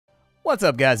What's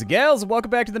up, guys and gals?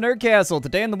 Welcome back to the Nerd Castle.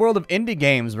 Today in the world of indie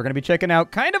games, we're going to be checking out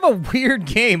kind of a weird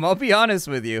game, I'll be honest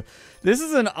with you. This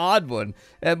is an odd one,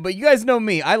 but you guys know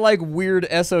me. I like weird,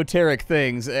 esoteric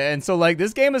things, and so, like,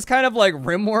 this game is kind of like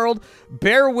Rimworld.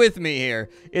 Bear with me here.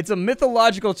 It's a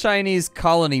mythological Chinese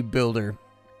colony builder,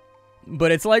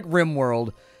 but it's like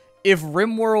Rimworld. If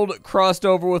Rimworld crossed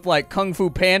over with, like, Kung Fu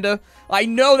Panda. I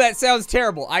know that sounds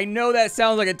terrible. I know that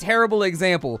sounds like a terrible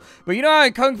example. But you know how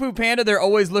in Kung Fu Panda they're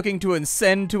always looking to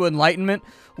ascend to enlightenment?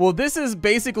 Well, this is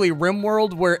basically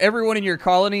Rimworld, where everyone in your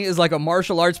colony is like a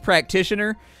martial arts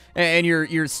practitioner, and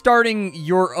you're starting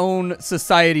your own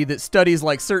society that studies,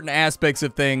 like, certain aspects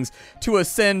of things to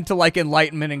ascend to, like,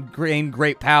 enlightenment and gain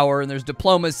great power, and there's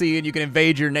diplomacy, and you can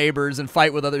invade your neighbors and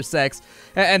fight with other sects,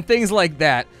 and things like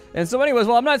that. And so anyways,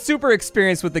 well, I'm not super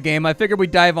experienced with the game. I figured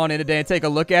we'd dive on in today and take a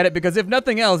look at it, because if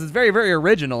nothing else, it's very, very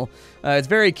original. It's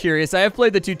very curious. I have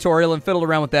played the tutorial and fiddled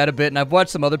around with that a bit, and I've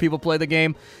watched some other people play the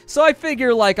game. So I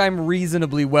figure, like, I'm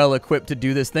reasonably well equipped to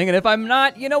do this thing, and if I'm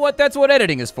not, you know what? That's what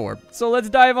editing is for. So let's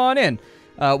dive on in.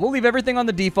 We'll leave everything on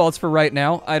the defaults for right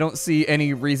now. I don't see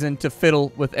any reason to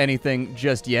fiddle with anything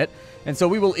just yet. And so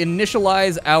we will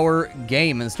initialize our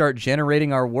game and start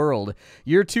generating our world.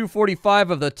 Year 245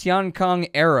 of the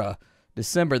Tiankong era.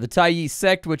 December, the Taiyi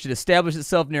sect, which had established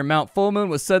itself near Mount Full Moon,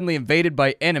 was suddenly invaded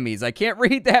by enemies. I can't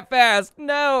read that fast.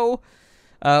 No!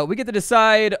 We get to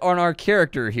decide on our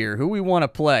character here, who we want to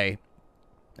play.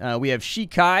 We have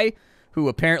Shikai, who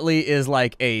apparently is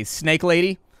like a snake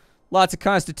lady. Lots of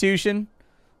constitution.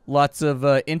 Lots of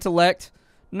intellect.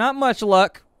 Not much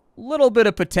luck. Little bit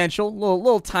of potential,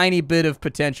 little tiny bit of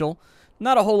potential.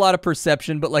 Not a whole lot of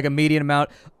perception, but like a median amount.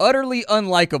 Utterly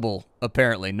unlikable,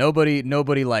 apparently.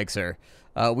 Nobody likes her.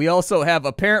 We also have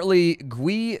apparently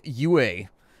Gui Yue,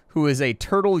 who is a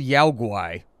turtle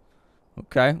Yaoguai.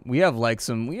 Okay, we have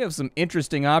some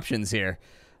interesting options here.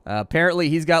 Apparently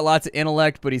he's got lots of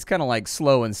intellect, but he's kind of like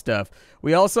slow and stuff.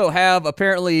 We also have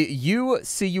apparently Yu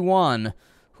Siyuan,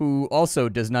 who also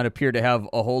does not appear to have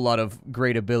a whole lot of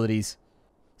great abilities.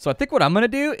 So I think what I'm going to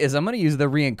do is I'm going to use the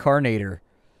Reincarnator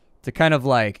to kind of,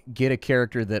 like, get a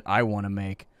character that I want to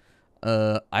make.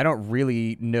 I don't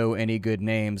really know any good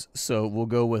names, so we'll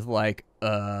go with, like,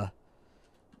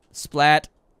 Splat,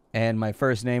 and my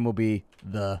first name will be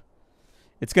The.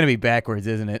 It's going to be backwards,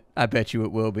 isn't it? I bet you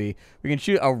it will be. We can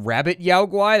shoot a rabbit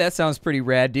Yaoguai. That sounds pretty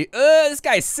rad, dude. This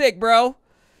guy's sick, bro.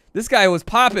 This guy was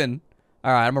popping.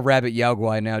 All right, I'm a rabbit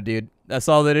Yaoguai now, dude. That's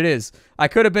all that it is. I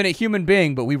could have been a human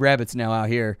being, but we rabbits now out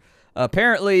here.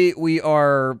 Apparently, we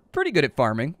are pretty good at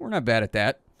farming. We're not bad at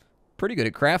that. Pretty good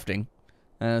at crafting.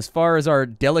 As far as our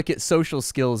delicate social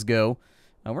skills go,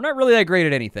 we're not really that great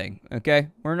at anything, okay?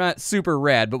 We're not super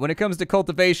rad, but when it comes to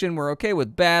cultivation, we're okay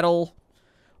with battle.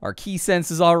 Our key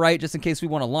sense is all right, just in case we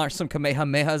want to launch some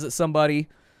Kamehamehas at somebody.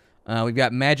 We've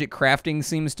got magic crafting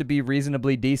seems to be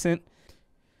reasonably decent.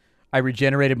 I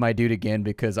regenerated my dude again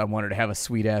because I wanted to have a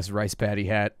sweet-ass rice patty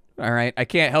hat. All right, I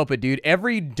can't help it, dude.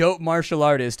 Every dope martial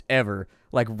artist ever,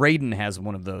 like Raiden has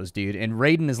one of those, dude, and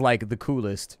Raiden is, like, the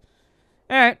coolest.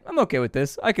 All right, I'm okay with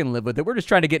this. I can live with it. We're just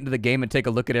trying to get into the game and take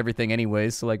a look at everything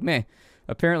anyways, so, like, meh.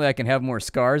 Apparently I can have more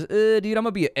scars. Dude, I'm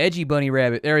gonna be an edgy bunny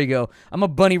rabbit. There you go. I'm a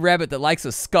bunny rabbit that likes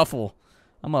a scuffle.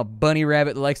 I'm a bunny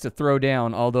rabbit that likes to throw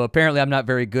down, although apparently I'm not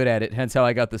very good at it, hence how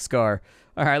I got the scar.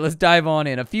 All right, let's dive on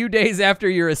in. A few days after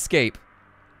your escape.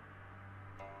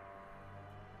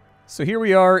 So here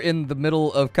we are in the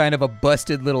middle of kind of a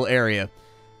busted little area.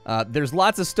 There's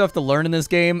lots of stuff to learn in this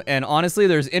game, and honestly,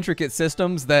 there's intricate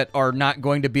systems that are not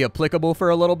going to be applicable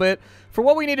for a little bit. For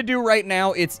what we need to do right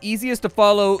now, it's easiest to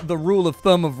follow the rule of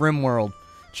thumb of Rimworld.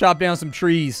 Chop down some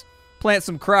trees, plant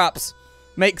some crops,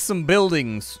 make some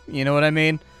buildings, you know what I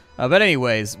mean? But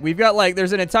anyways, we've got, like,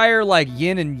 there's an entire, like,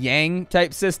 yin and yang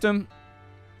type system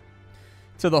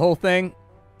to the whole thing.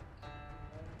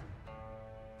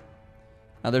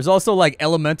 There's also, like,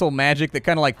 elemental magic that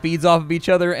kind of, like, feeds off of each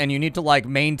other, and you need to, like,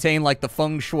 maintain, like, the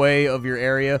feng shui of your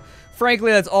area.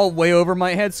 Frankly, that's all way over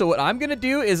my head, so what I'm going to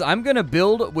do is I'm going to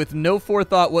build with no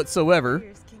forethought whatsoever.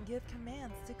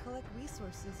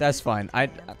 That's fine. I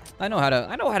know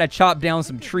how to chop down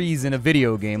some trees in a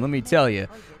video game, let me tell you.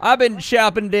 I've been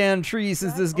chopping down trees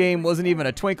since this game wasn't even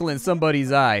a twinkle in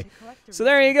somebody's eye. So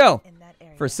there you go.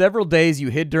 For several days, you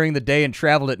hid during the day and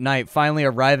traveled at night, finally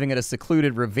arriving at a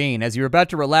secluded ravine. As you were about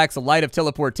to relax, a light of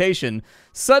teleportation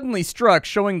suddenly struck,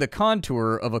 showing the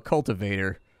contour of a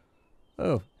cultivator.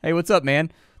 Oh, hey, what's up,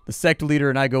 man? The sect leader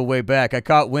and I go way back. I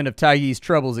caught wind of Taiyi's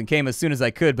troubles and came as soon as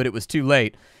I could, but it was too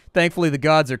late. Thankfully, the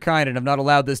gods are kind and have not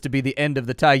allowed this to be the end of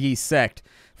the Taiyi sect.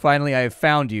 Finally, I have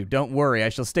found you. Don't worry, I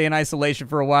shall stay in isolation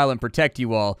for a while and protect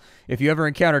you all. If you ever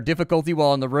encounter difficulty while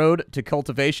on the road to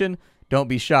cultivation, Don't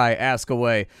be shy. Ask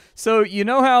away. So you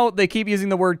know how they keep using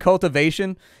the word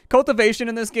cultivation? Cultivation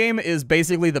in this game is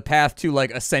basically the path to,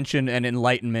 like, ascension and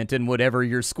enlightenment in whatever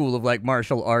your school of, like,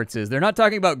 martial arts is. They're not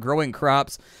talking about growing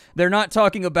crops. They're not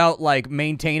talking about, like,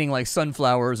 maintaining, like,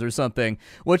 sunflowers or something.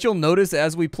 What you'll notice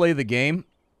as we play the game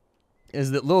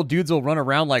is that little dudes will run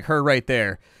around like her right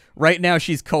there. Right now,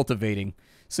 she's cultivating.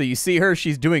 So you see her,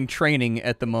 she's doing training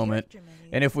at the moment.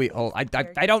 And if we, oh, I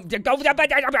don't,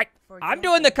 I'm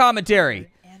doing the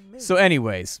commentary. So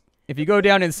anyways, if you go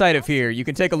down inside of here, you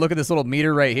can take a look at this little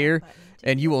meter right here,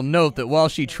 and you will note that while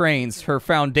she trains, her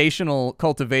foundational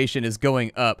cultivation is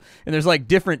going up. And there's like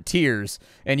different tiers,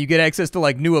 and you get access to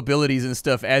like new abilities and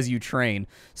stuff as you train.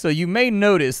 So you may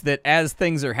notice that as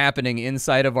things are happening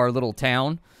inside of our little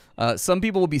town, some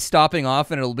people will be stopping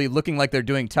off and it'll be looking like they're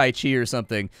doing Tai Chi or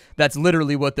something. That's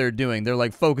literally what they're doing. They're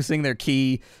like focusing their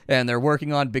ki and they're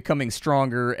working on becoming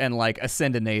stronger and like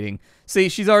ascendinating. See,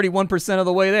 she's already 1% of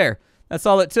the way there. That's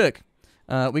all it took.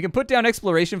 We can put down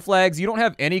exploration flags. You don't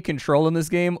have any control in this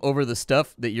game over the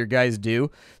stuff that your guys do.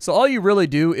 So all you really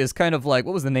do is kind of like,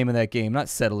 what was the name of that game? Not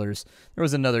Settlers. There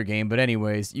was another game, but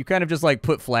anyways, you kind of just like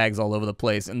put flags all over the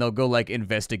place and they'll go like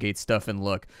investigate stuff and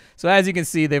look. So as you can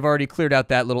see, they've already cleared out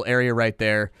that little area right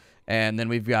there. And then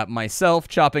we've got myself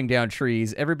chopping down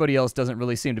trees. Everybody else doesn't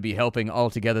really seem to be helping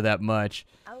altogether that much.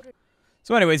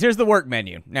 So anyways, here's the work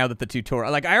menu. Now that the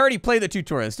tutorial, like I already played the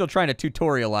tutorial. It's still trying to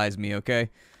tutorialize me, okay?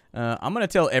 I'm going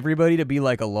to tell everybody to be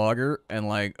like a logger and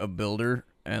like a builder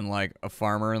and like a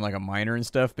farmer and like a miner and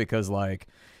stuff because like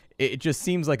it just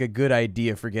seems like a good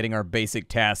idea for getting our basic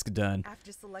task done.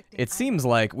 It seems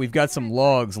like we've got some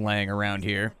logs laying around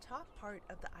here. Top part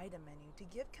of the item menu to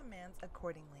give commands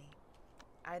accordingly.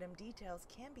 Item details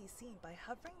can be seen by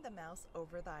hovering the mouse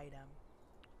over the item.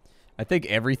 I think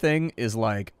everything is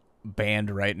like banned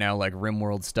right now, like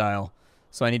Rimworld style.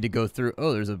 So I need to go through.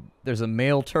 Oh, there's a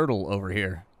male turtle over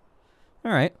here.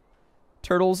 All right.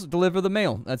 Turtles deliver the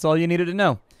mail. That's all you needed to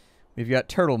know. We've got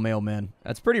turtle mailman.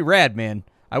 That's pretty rad, man.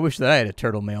 I wish that I had a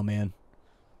turtle mailman.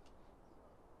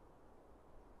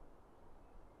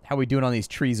 How we doing on these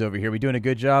trees over here? We doing a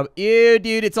good job? Ew,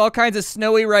 dude, it's all kinds of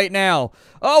snowy right now.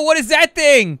 Oh, what is that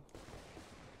thing?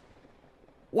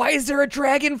 Why is there a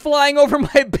dragon flying over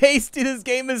my base? Dude, this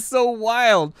game is so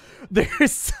wild.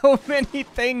 There's so many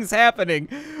things happening.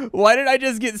 Why did I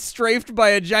just get strafed by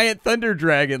a giant thunder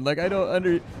dragon? Like,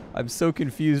 I'm so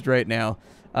confused right now.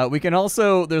 We can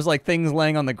also, there's like things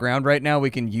laying on the ground right now. We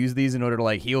can use these in order to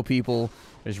like heal people.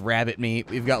 There's rabbit meat.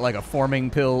 We've got like a forming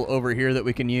pill over here that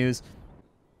we can use.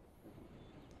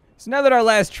 So now that our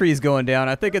last tree is going down,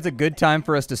 I think it's a good time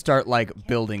for us to start like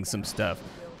building some stuff.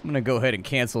 I'm going to go ahead and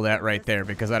cancel that right there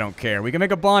because I don't care. We can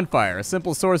make a bonfire, a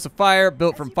simple source of fire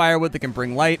built from firewood that can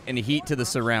bring light and heat to the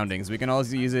surroundings. We can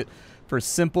also use it for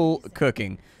simple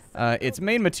cooking. Its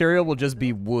main material will just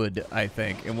be wood, I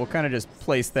think, and we'll kind of just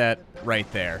place that right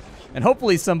there. And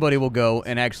hopefully somebody will go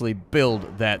and actually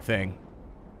build that thing.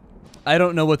 I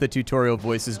don't know what the tutorial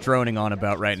voice is droning on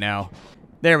about right now.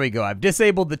 There we go. I've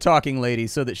disabled the talking lady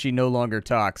so that she no longer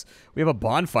talks. We have a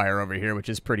bonfire over here, which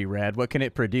is pretty rad. What can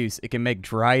it produce? It can make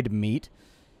dried meat.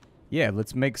 Yeah,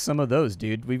 let's make some of those,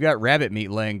 dude. We've got rabbit meat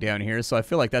laying down here, so I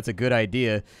feel like that's a good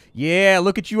idea. Yeah,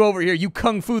 look at you over here. You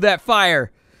kung fu that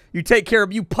fire. You take care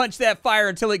of, you punch that fire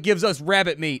until it gives us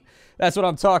rabbit meat. That's what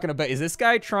I'm talking about. Is this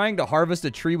guy trying to harvest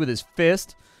a tree with his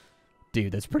fist?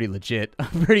 Dude, that's pretty legit.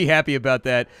 I'm pretty happy about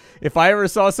that. If I ever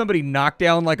saw somebody knock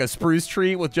down like a spruce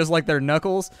tree with just like their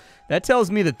knuckles, that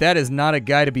tells me that that is not a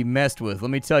guy to be messed with.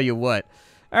 Let me tell you what.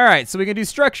 All right, so we can do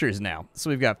structures now. So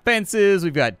we've got fences,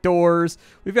 we've got doors,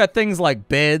 we've got things like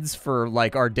beds for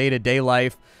like our day-to-day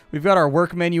life. We've got our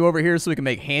work menu over here so we can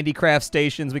make handicraft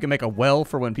stations. We can make a well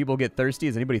for when people get thirsty.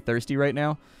 Is anybody thirsty right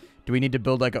now? Do we need to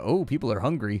build like a, oh, people are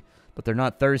hungry, but they're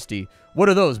not thirsty. What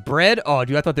are those, bread? Oh,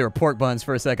 dude, I thought they were pork buns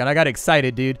for a second. I got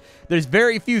excited, dude. There's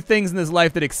very few things in this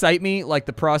life that excite me, like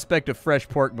the prospect of fresh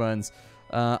pork buns.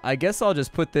 I guess I'll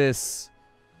just put this...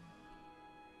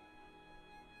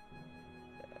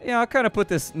 Yeah, I'll kind of put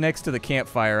this next to the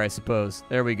campfire, I suppose.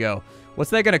 There we go. What's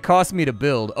that going to cost me to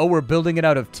build? Oh, we're building it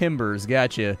out of timbers.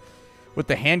 Gotcha. With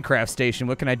the handcraft station,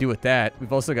 what can I do with that?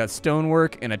 We've also got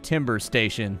stonework and a timber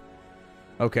station.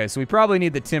 Okay, so we probably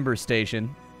need the timber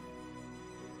station.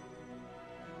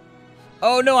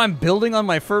 Oh, no, I'm building on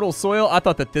my fertile soil? I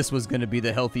thought that this was going to be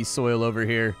the healthy soil over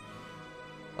here.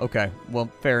 Okay, well,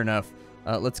 fair enough.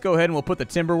 Let's go ahead and we'll put the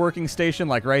timber working station,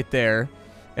 like, right there.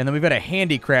 And then we've got a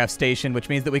handicraft station, which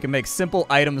means that we can make simple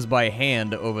items by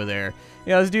hand over there.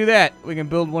 Yeah, let's do that. We can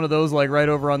build one of those, like, right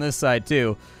over on this side,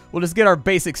 too. We'll just get our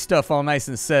basic stuff all nice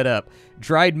and set up.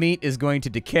 Dried meat is going to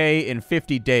decay in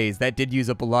 50 days. That did use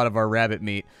up a lot of our rabbit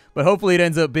meat, but hopefully it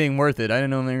ends up being worth it. I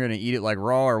didn't know if they were going to eat it like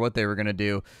raw or what they were going to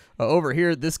do. Over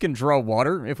here, this can draw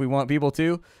water if we want people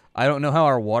to. I don't know how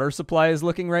our water supply is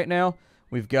looking right now.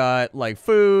 We've got, like,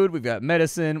 food, we've got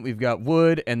medicine, we've got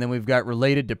wood, and then we've got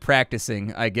related to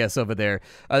practicing, I guess, over there.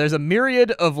 There's a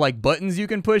myriad of, like, buttons you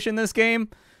can push in this game.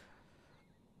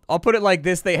 I'll put it like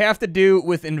this. They have to do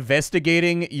with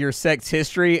investigating your sect's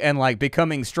history and, like,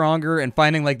 becoming stronger and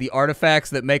finding, like, the artifacts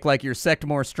that make, like, your sect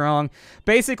more strong.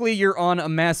 Basically, you're on a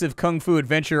massive Kung Fu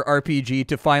adventure RPG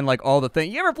to find, like, all the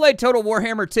things. You ever played Total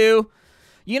Warhammer 2?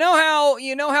 You know how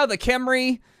the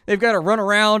Khemri, they've got to run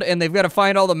around and they've got to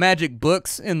find all the magic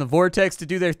books in the Vortex to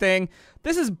do their thing?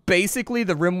 This is basically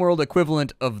the Rimworld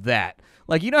equivalent of that.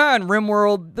 Like, you know how in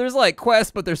Rimworld, there's, like,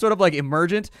 quests, but they're sort of, like,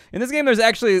 emergent? In this game, there's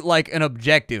actually, like, an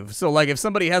objective. So, like, if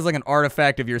somebody has, like, an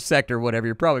artifact of your sect or whatever,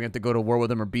 you're probably going to have to go to war with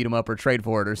them or beat them up or trade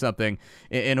for it or something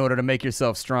in order to make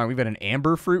yourself strong. We've got an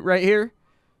amber fruit right here.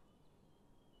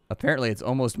 Apparently, it's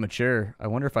almost mature. I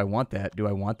wonder if I want that. Do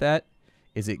I want that?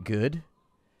 Is it good?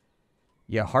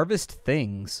 Yeah, harvest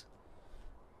things.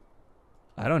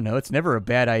 I don't know. It's never a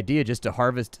bad idea just to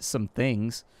harvest some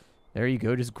things. There you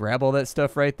go. Just grab all that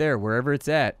stuff right there, wherever it's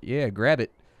at. Yeah, grab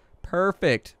it.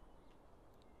 Perfect.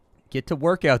 Get to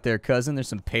work out there, cousin. There's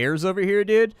some pears over here,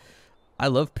 dude. I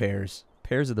love pears.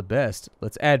 Pears are the best.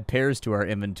 Let's add pears to our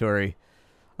inventory.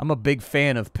 I'm a big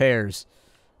fan of pears.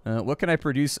 What can I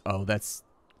produce? Oh, that's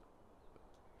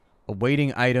a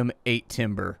waiting item, 8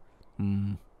 timber.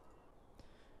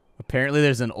 Apparently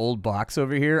there's an old box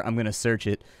over here. I'm going to search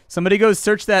it. Somebody go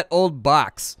search that old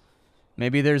box.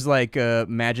 Maybe there's, like,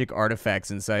 magic artifacts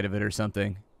inside of it or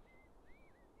something.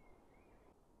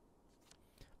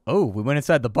 Oh, we went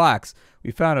inside the box.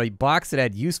 We found a box that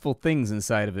had useful things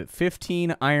inside of it.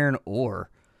 15 iron ore.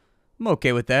 I'm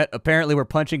okay with that. Apparently we're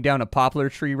punching down a poplar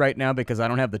tree right now because I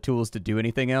don't have the tools to do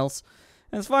anything else.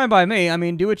 And it's fine by me. I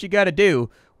mean, do what you got to do.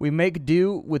 We make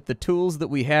do with the tools that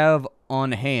we have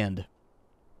on hand.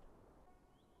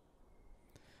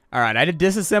 Alright, I did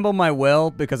disassemble my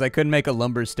well because I couldn't make a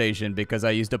lumber station because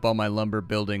I used up all my lumber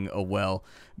building a well.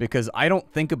 Because I don't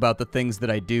think about the things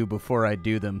that I do before I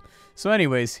do them. So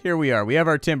anyways, here we are. We have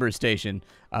our timber station.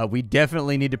 We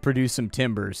definitely need to produce some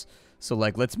timbers. So,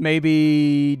 like, let's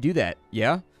maybe do that.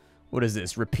 Yeah? What is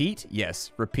this? Repeat?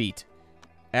 Yes, repeat.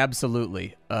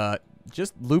 Absolutely.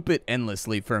 Just loop it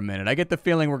endlessly for a minute. I get the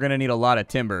feeling we're going to need a lot of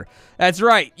timber. That's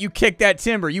right. You kick that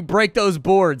timber. You break those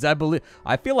boards. I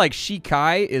feel like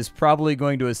Shikai is probably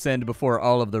going to ascend before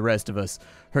all of the rest of us.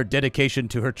 Her dedication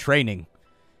to her training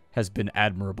has been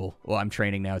admirable. Well, I'm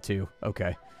training now too.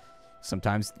 Okay.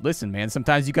 Sometimes, listen, man,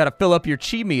 sometimes you got to fill up your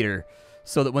chi meter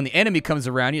so that when the enemy comes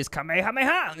around, you just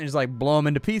Kamehameha and just, like, blow them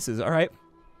into pieces. All right.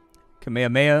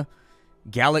 Kamehameha,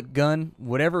 Gallic gun,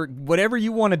 whatever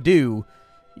you want to do.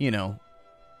 You know,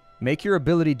 make your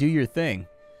ability do your thing.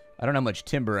 I don't know how much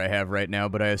timber I have right now,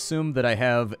 but I assume that I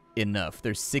have enough.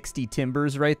 There's 60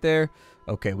 timbers right there.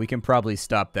 Okay, we can probably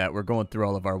stop that. We're going through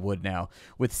all of our wood now.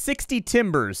 With 60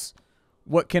 timbers,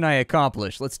 what can I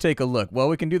accomplish? Let's take a look. Well,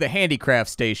 we can do the handicraft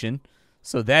station,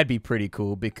 so that'd be pretty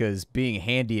cool because being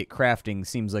handy at crafting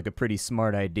seems like a pretty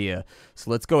smart idea.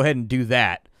 So let's go ahead and do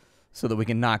that so that we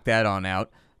can knock that on out.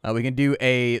 We can do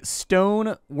a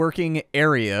stone working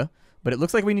area. But it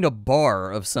looks like we need a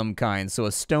bar of some kind, so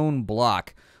a stone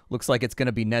block looks like it's going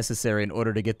to be necessary in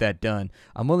order to get that done.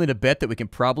 I'm willing to bet that we can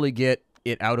probably get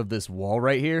it out of this wall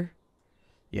right here.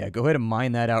 Yeah, go ahead and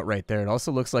mine that out right there. It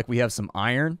also looks like we have some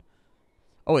iron.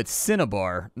 Oh, it's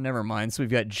cinnabar. Never mind. So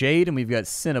we've got jade and we've got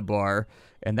cinnabar,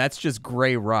 and that's just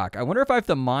gray rock. I wonder if I have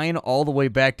to mine all the way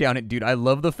back down it. Dude, I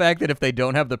love the fact that if they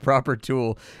don't have the proper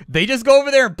tool, they just go over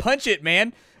there and punch it,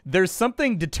 man. There's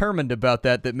something determined about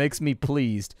that makes me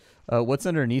pleased. What's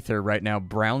underneath her right now?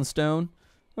 Brownstone?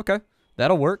 Okay,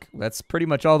 that'll work. That's pretty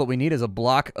much all that we need is a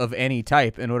block of any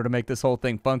type in order to make this whole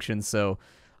thing function, so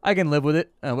I can live with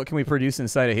it. What can we produce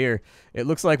inside of here? It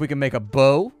looks like we can make a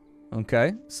bow,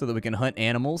 okay, so that we can hunt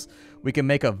animals. We can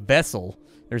make a vessel.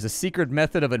 There's a secret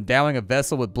method of endowing a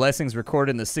vessel with blessings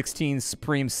recorded in the 16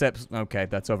 supreme steps. Okay,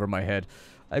 that's over my head.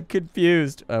 I'm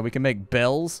confused. We can make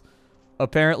bells,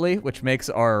 apparently, which makes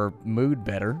our mood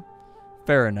better.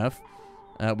 Fair enough.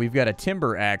 We've got a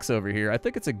timber axe over here. I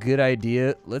think it's a good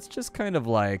idea. Let's just kind of,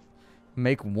 like,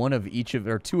 make one of each of,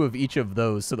 or two of each of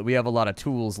those so that we have a lot of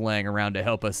tools laying around to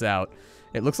help us out.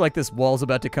 It looks like this wall's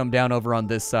about to come down over on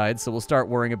this side, so we'll start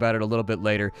worrying about it a little bit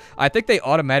later. I think they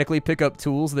automatically pick up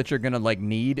tools that you're going to, like,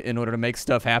 need in order to make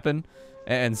stuff happen.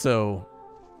 And so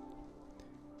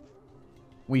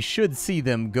we should see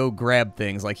them go grab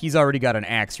things. Like, he's already got an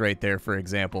axe right there, for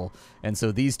example. And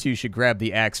so these two should grab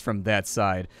the axe from that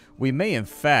side. We may, in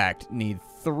fact, need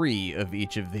 3 of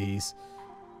each of these.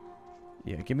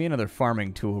 Yeah, give me another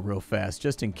farming tool real fast,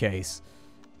 just in case.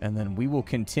 And then we will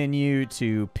continue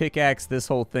to pickaxe this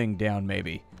whole thing down,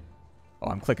 maybe. Oh,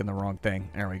 I'm clicking the wrong thing.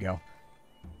 There we go.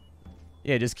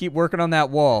 Yeah, just keep working on that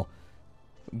wall.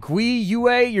 Gui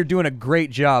Yue, you're doing a great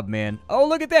job, man. Oh,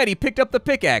 look at that. He picked up the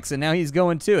pickaxe, and now he's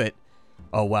going to it.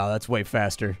 Oh, wow, that's way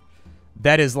faster.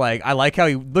 That is like, I like how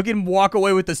he, look at him walk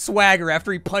away with the swagger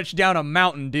after he punched down a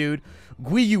mountain, dude.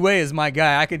 Gui Yue is my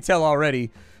guy. I can tell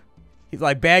already. He's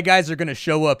like, bad guys are going to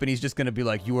show up, and he's just going to be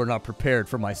like, you are not prepared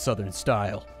for my southern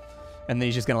style. And then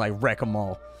he's just going to, like, wreck them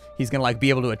all. He's going to, like, be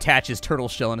able to attach his turtle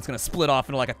shell, and it's going to split off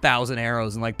into, like, 1,000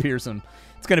 arrows and, like, pierce him.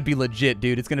 It's going to be legit,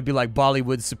 dude. It's going to be, like,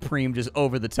 Bollywood Supreme just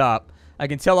over the top. I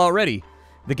can tell already.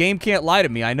 The game can't lie to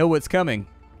me. I know what's coming.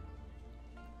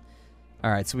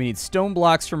 All right, so we need stone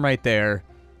blocks from right there.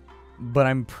 But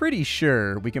I'm pretty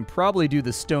sure we can probably do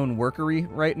the stone workery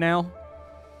right now.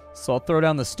 So I'll throw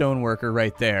down the stone worker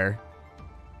right there.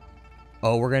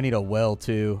 Oh, we're going to need a well,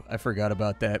 too. I forgot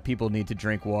about that. People need to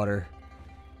drink water.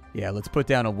 Yeah, let's put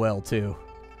down a well, too.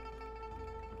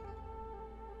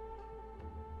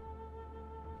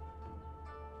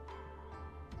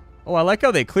 Oh, I like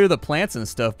how they clear the plants and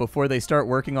stuff before they start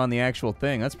working on the actual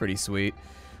thing. That's pretty sweet.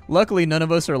 Luckily, none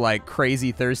of us are, like,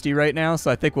 crazy thirsty right now,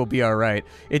 so I think we'll be all right.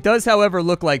 It does, however,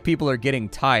 look like people are getting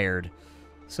tired.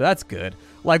 So that's good.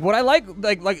 Like, what I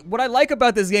like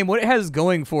about this game, what it has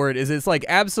going for it is it's, like,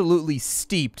 absolutely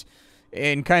steeped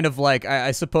in kind of like,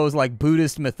 I suppose, like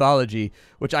Buddhist mythology,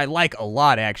 which I like a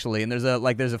lot, actually. And there's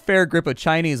a fair grip of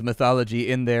Chinese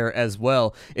mythology in there as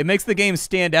well. It makes the game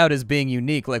stand out as being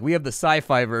unique. Like, we have the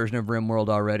sci-fi version of Rimworld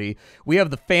already. We have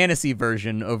the fantasy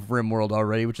version of Rimworld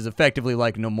already, which is effectively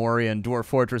like Nomoria and Dwarf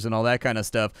Fortress and all that kind of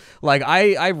stuff. Like,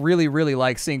 I really, really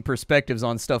like seeing perspectives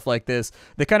on stuff like this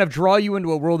that kind of draw you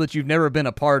into a world that you've never been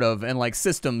a part of and, like,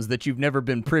 systems that you've never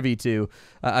been privy to.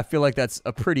 I feel like that's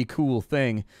a pretty cool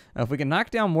thing. If we can knock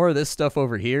down more of this stuff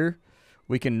over here,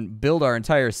 we can build our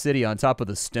entire city on top of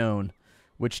the stone,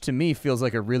 which to me feels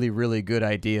like a really, really good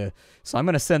idea. So I'm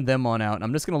going to send them on out, and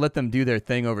I'm just going to let them do their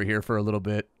thing over here for a little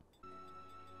bit.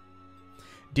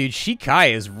 Dude,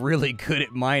 Shikai is really good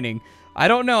at mining. I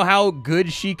don't know how good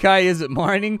Shikai is at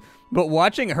mining, but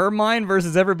watching her mine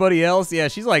versus everybody else, yeah,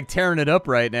 she's like tearing it up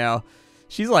right now.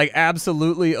 She's like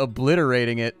absolutely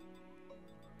obliterating it.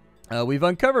 We've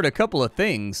uncovered a couple of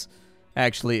things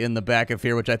actually in the back of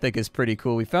here, which I think is pretty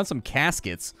cool. We found some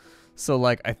caskets. So,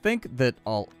 like, I think that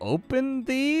I'll open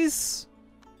these.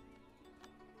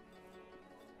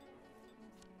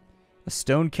 A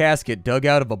stone casket dug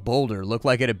out of a boulder. Looked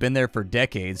like it had been there for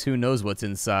decades. Who knows what's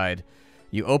inside?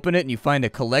 You open it and you find a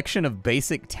collection of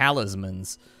basic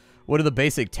talismans. What do the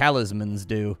basic talismans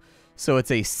do? So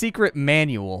it's a secret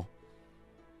manual.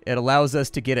 It allows us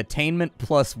to get attainment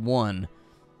 +1.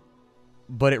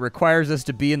 But it requires us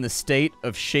to be in the state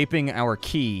of shaping our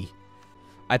key.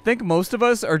 I think most of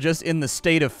us are just in the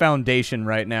state of foundation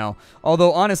right now.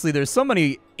 Although, honestly, there's so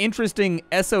many interesting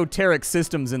esoteric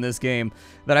systems in this game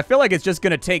that I feel like it's just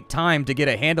going to take time to get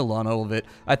a handle on all of it.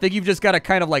 I think you've just got to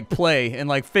kind of, like, play and,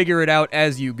 like, figure it out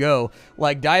as you go.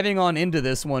 Like, diving on into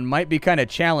this one might be kind of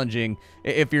challenging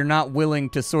if you're not willing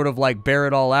to sort of, like, bear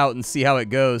it all out and see how it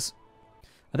goes.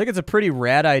 I think it's a pretty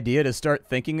rad idea to start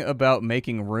thinking about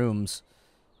making rooms.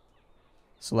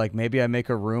 So, like, maybe I make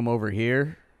a room over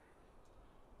here.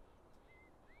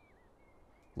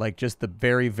 Like, just the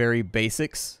very, very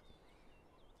basics.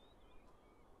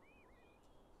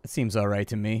 That seems alright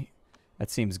to me.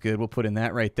 That seems good. We'll put in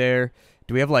that right there.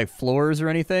 Do we have, like, floors or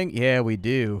anything? Yeah, we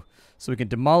do. So we can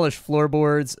demolish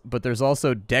floorboards, but there's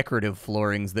also decorative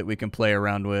floorings that we can play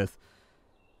around with.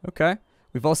 Okay.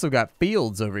 We've also got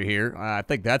fields over here. I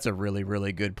think that's a really,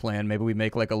 really good plan. Maybe we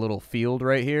make, like, a little field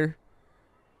right here.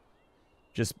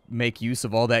 Just make use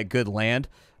of all that good land.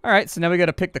 All right, so now we got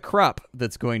to pick the crop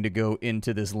that's going to go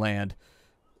into this land.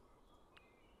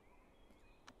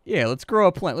 Yeah, let's grow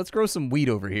a plant. Let's grow some wheat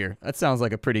over here. That sounds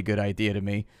like a pretty good idea to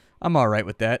me. I'm all right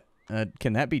with that.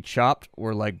 Can that be chopped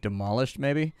or, like, demolished,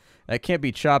 maybe? That can't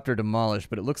be chopped or demolished,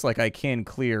 but it looks like I can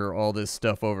clear all this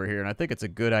stuff over here, and I think it's a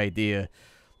good idea.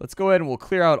 Let's go ahead and we'll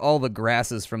clear out all the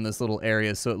grasses from this little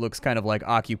area so it looks kind of like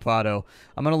occupado.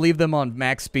 I'm going to leave them on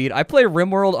max speed. I play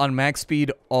Rimworld on max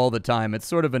speed all the time. It's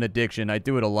sort of an addiction. I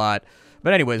do it a lot.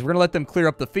 But anyways, we're going to let them clear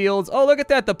up the fields. Oh, look at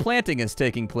that. The planting is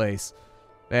taking place.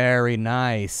 Very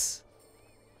nice.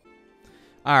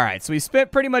 Alright, so we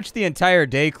spent pretty much the entire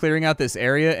day clearing out this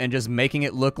area and just making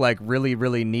it look like really,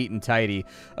 really neat and tidy.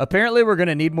 Apparently, we're going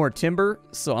to need more timber,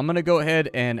 so I'm going to go ahead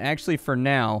and actually, for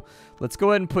now, let's go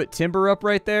ahead and put timber up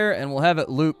right there, and we'll have it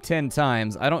loop 10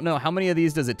 times. I don't know, how many of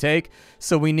these does it take?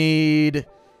 So we need...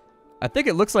 I think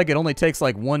it looks like it only takes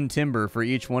like 1 timber for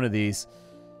each one of these.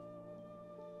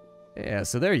 Yeah,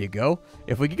 so there you go.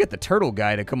 If we could get the turtle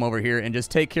guy to come over here and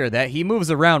just take care of that. He moves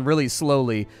around really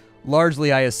slowly.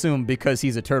 Largely, I assume, because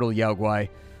he's a turtle Yaoguai.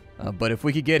 But if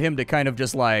we could get him to kind of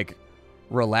just, like,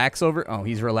 relax over... Oh,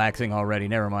 he's relaxing already.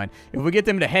 Never mind. If we get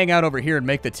them to hang out over here and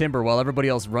make the timber while everybody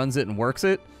else runs it and works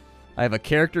it, I have a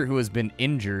character who has been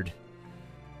injured.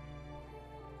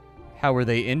 How were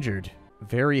they injured?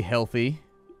 Very healthy.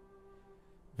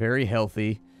 Very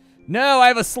healthy. No, I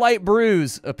have a slight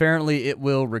bruise. Apparently, it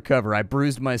will recover. I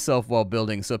bruised myself while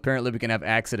building, so apparently we can have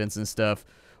accidents and stuff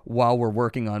while we're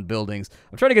working on buildings.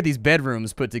 I'm trying to get these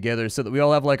bedrooms put together so that we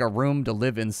all have like a room to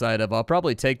live inside of. I'll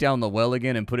probably take down the well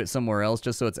again and put it somewhere else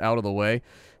just so it's out of the way.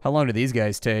 How long do these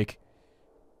guys take?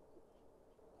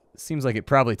 Seems like it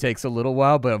probably takes a little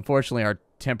while, but unfortunately our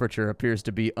temperature appears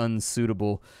to be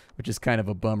unsuitable, which is kind of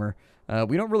a bummer.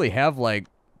 We don't really have like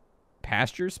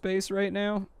pasture space right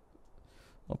now.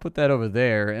 I'll put that over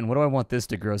there. And what do I want this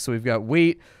to grow? So we've got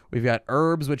wheat, we've got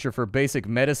herbs, which are for basic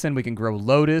medicine. We can grow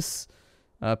lotus.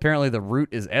 Apparently the root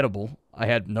is edible. I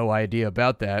had no idea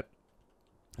about that.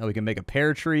 We can make a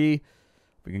pear tree.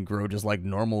 We can grow just like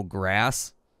normal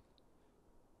grass.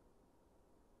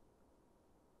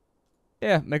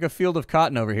 Yeah, make a field of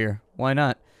cotton over here. Why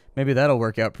not? Maybe that'll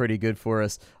work out pretty good for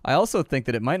us. I also think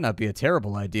that it might not be a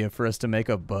terrible idea for us to make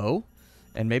a bow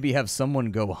and maybe have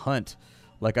someone go hunt.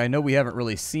 Like, I know we haven't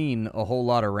really seen a whole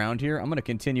lot around here. I'm going to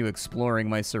continue exploring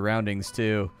my surroundings,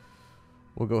 too.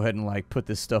 We'll go ahead and, like, put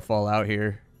this stuff all out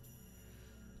here.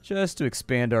 Just to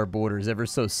expand our borders ever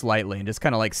so slightly and just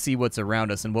kind of, like, see what's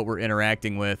around us and what we're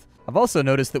interacting with. I've also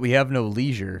noticed that we have no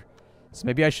leisure. So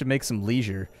maybe I should make some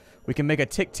leisure. We can make a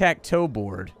tic-tac-toe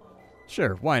board.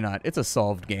 Sure, why not? It's a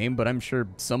solved game, but I'm sure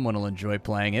someone will enjoy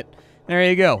playing it. There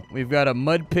you go. We've got a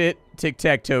mud pit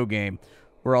tic-tac-toe game.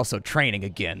 We're also training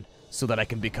again, so that I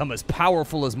can become as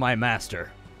powerful as my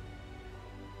master.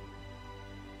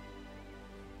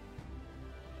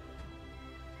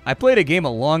 I played a game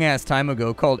a long-ass time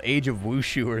ago called Age of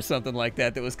Wushu or something like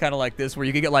that was kind of like this, where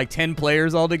you could get like 10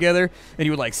 players all together, and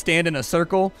you would like stand in a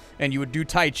circle, and you would do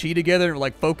Tai Chi together, and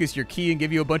like focus your ki and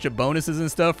give you a bunch of bonuses and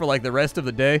stuff for like the rest of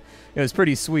the day. It was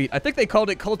pretty sweet. I think they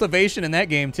called it cultivation in that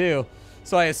game too.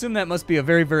 So I assume that must be a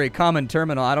very, very common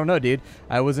terminal. I don't know, dude.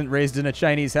 I wasn't raised in a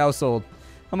Chinese household.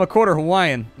 I'm a quarter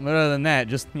Hawaiian, but other than that,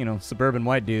 just, you know, suburban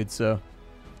white dude, so...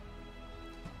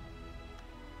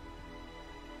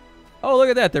 Oh, look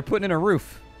at that. They're putting in a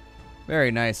roof.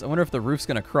 Very nice. I wonder if the roof's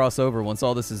going to cross over once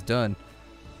all this is done.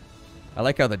 I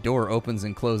like how the door opens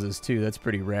and closes, too. That's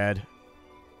pretty rad.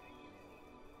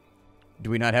 Do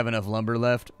we not have enough lumber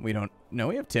left? We don't. No,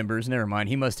 we have timbers. Never mind.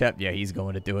 He must have. Yeah, he's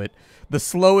going to do it. The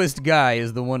slowest guy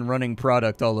is the one running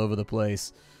product all over the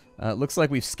place. Looks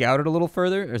like we've scouted a little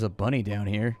further. There's a bunny down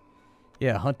here.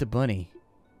 Yeah, hunt a bunny.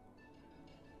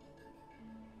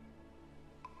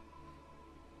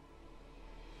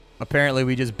 Apparently,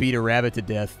 we just beat a rabbit to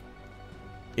death.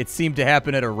 It seemed to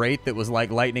happen at a rate that was like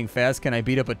lightning fast. Can I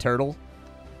beat up a turtle?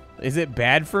 Is it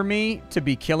bad for me to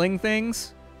be killing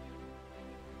things?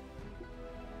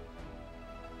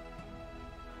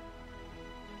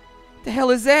 The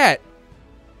hell is that?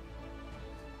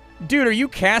 Dude, are you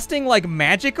casting like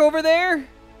magic over there?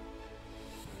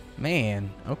 Man,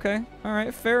 okay.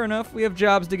 Alright, fair enough. We have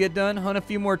jobs to get done. Hunt a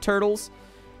few more turtles.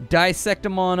 Dissect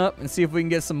them on up and see if we can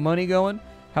get some money going.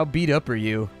 How beat up are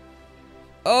you?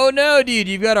 Oh no, dude,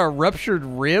 you've got a ruptured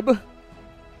rib?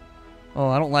 Oh,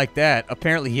 I don't like that.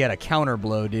 Apparently he had a counter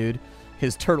blow, dude.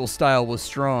 His turtle style was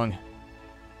strong.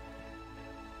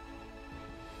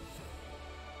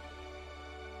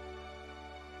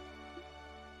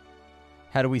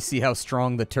 How do we see how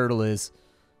strong the turtle is?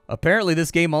 Apparently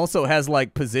this game also has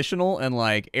like positional and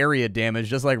like area damage,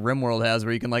 just like Rimworld has,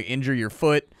 where you can like injure your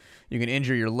foot, you can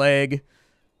injure your leg.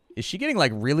 Is she getting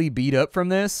like really beat up from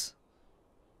this?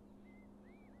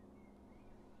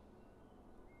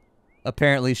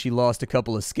 Apparently she lost a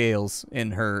couple of scales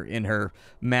in her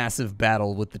massive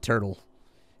battle with the turtle,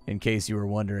 in case you were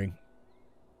wondering.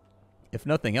 If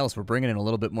nothing else, we're bringing in a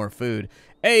little bit more food.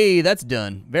 Hey, that's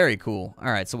done. Very cool. All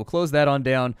right, so we'll close that on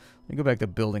down. Let me go back to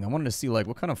building. I wanted to see, like,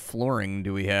 what kind of flooring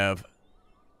do we have?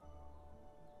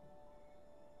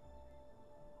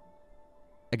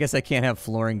 I guess I can't have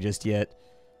flooring just yet.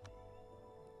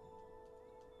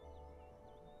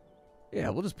 Yeah,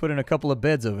 we'll just put in a couple of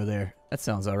beds over there. That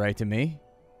sounds all right to me.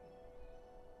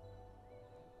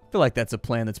 I feel like that's a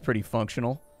plan that's pretty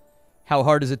functional. How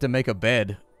hard is it to make a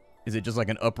bed? Is it just like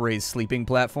an upraised sleeping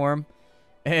platform?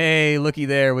 Hey, looky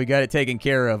there, we got it taken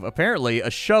care of. Apparently,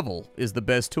 a shovel is the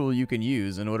best tool you can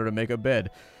use in order to make a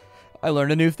bed. I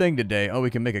learned a new thing today. Oh, we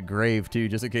can make a grave, too,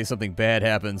 just in case something bad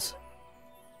happens.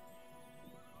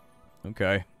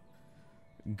 Okay.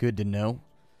 Good to know.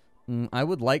 I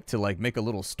would like to, like, make a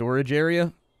little storage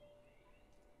area.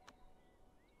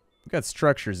 We've got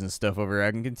structures and stuff over here.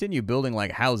 I can continue building,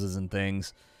 like, houses and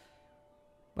things.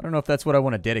 I don't know if that's what I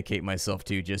want to dedicate myself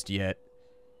to just yet.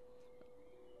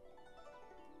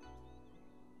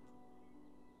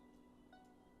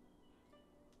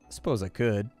 I suppose I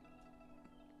could.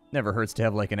 Never hurts to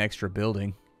have, like, an extra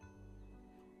building.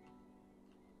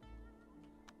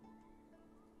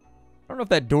 I don't know if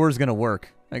that door's gonna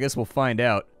work. I guess we'll find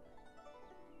out.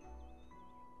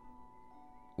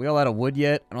 We all out of wood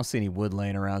yet? I don't see any wood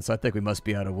laying around, so I think we must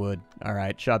be out of wood.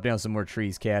 Alright, chop down some more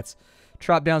trees, cats.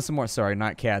 Chop down some more, sorry,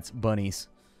 not cats, bunnies.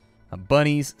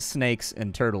 Bunnies, snakes,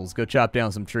 and turtles. Go chop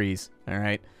down some trees.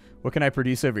 Alright. What can I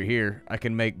produce over here? I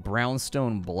can make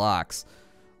brownstone blocks.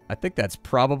 I think that's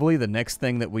probably the next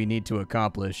thing that we need to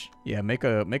accomplish. Yeah, make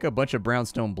a bunch of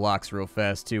brownstone blocks real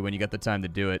fast, too, when you got the time to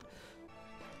do it.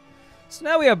 So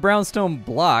now we have brownstone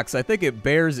blocks. I think it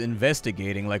bears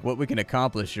investigating, like what we can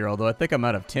accomplish here, although I think I'm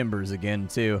out of timbers again,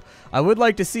 too. I would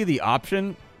like to see the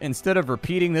option, instead of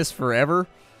repeating this forever,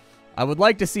 I would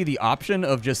like to see the option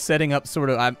of just setting up sort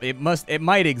of, it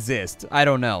might exist, I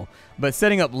don't know, but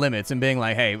setting up limits and being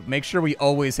like, hey, make sure we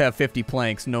always have 50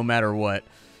 planks no matter what.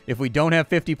 If we don't have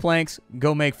 50 planks,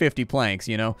 go make 50 planks,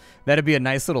 you know? That'd be a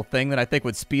nice little thing that I think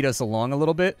would speed us along a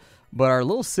little bit. But our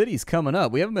little city's coming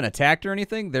up. We haven't been attacked or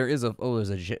anything. There's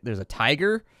a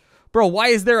tiger. Bro, why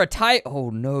is there a tiger? Oh,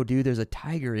 no, dude, there's a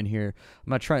tiger in here.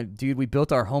 I'm not trying. Dude, we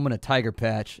built our home in a tiger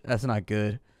patch. That's not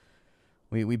good.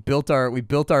 We built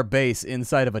our base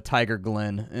inside of a tiger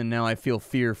glen, and now I feel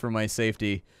fear for my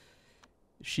safety.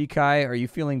 Shikai, are you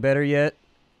feeling better yet?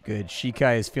 Good.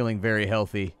 Shikai is feeling very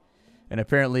healthy. And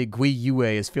apparently Gui Yue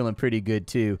is feeling pretty good,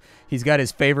 too. He's got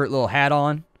his favorite little hat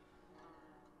on.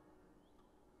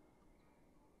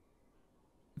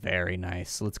 Very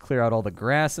nice. So let's clear out all the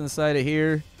grass inside of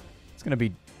here. It's going to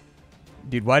be...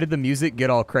 Dude, why did the music get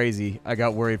all crazy? I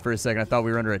got worried for a second. I thought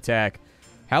we were under attack.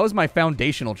 How is my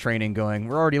foundational training going?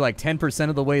 We're already like 10%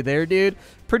 of the way there, dude.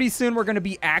 Pretty soon we're going to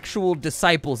be actual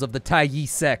disciples of the Tai Yi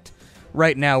sect.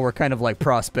 Right now we're kind of like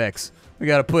prospects. We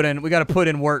got to put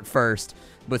in work first.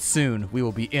 But soon, we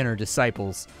will be inner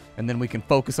disciples. And then we can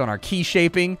focus on our key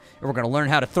shaping. And we're going to learn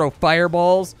how to throw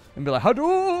fireballs. And be like,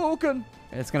 Hadouken!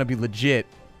 And it's going to be legit.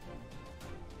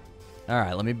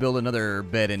 Alright, let me build another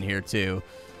bed in here, too.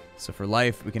 So for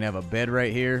life, we can have a bed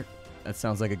right here. That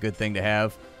sounds like a good thing to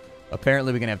have.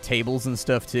 Apparently, we can have tables and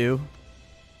stuff, too.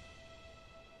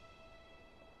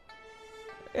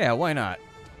 Yeah, why not?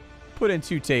 Put in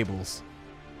 2 tables.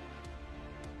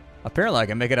 Apparently, I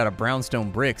can make it out of brownstone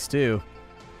bricks, too.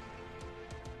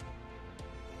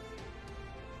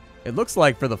 It looks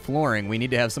like for the flooring, we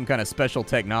need to have some kind of special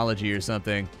technology or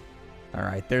something.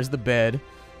 Alright, there's the bed.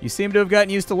 You seem to have gotten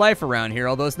used to life around here,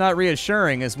 although it's not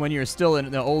reassuring, as when you're still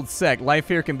in the old sect, life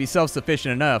here can be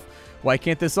self-sufficient enough. Why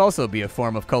can't this also be a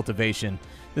form of cultivation?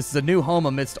 This is a new home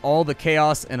amidst all the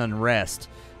chaos and unrest.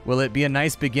 Will it be a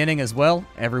nice beginning as well?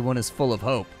 Everyone is full of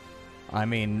hope. I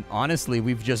mean, honestly,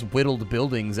 we've just whittled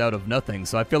buildings out of nothing,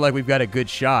 so I feel like we've got a good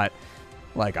shot.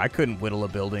 Like, I couldn't whittle a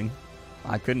building.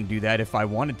 I couldn't do that if I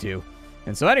wanted to.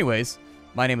 And so anyways,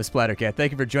 my name is Splattercat.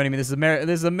 Thank you for joining me. This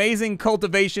is Amazing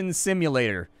Cultivation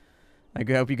Simulator. I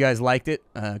hope you guys liked it.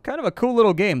 Kind of a cool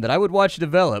little game that I would watch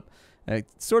develop.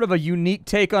 Sort of a unique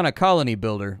take on a colony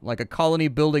builder. Like a colony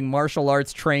building martial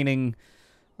arts training,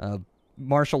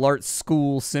 martial arts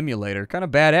school simulator. Kind of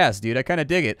badass, dude. I kind of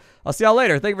dig it. I'll see y'all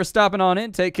later. Thank you for stopping on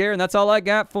in. Take care, and that's all I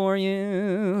got for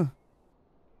you.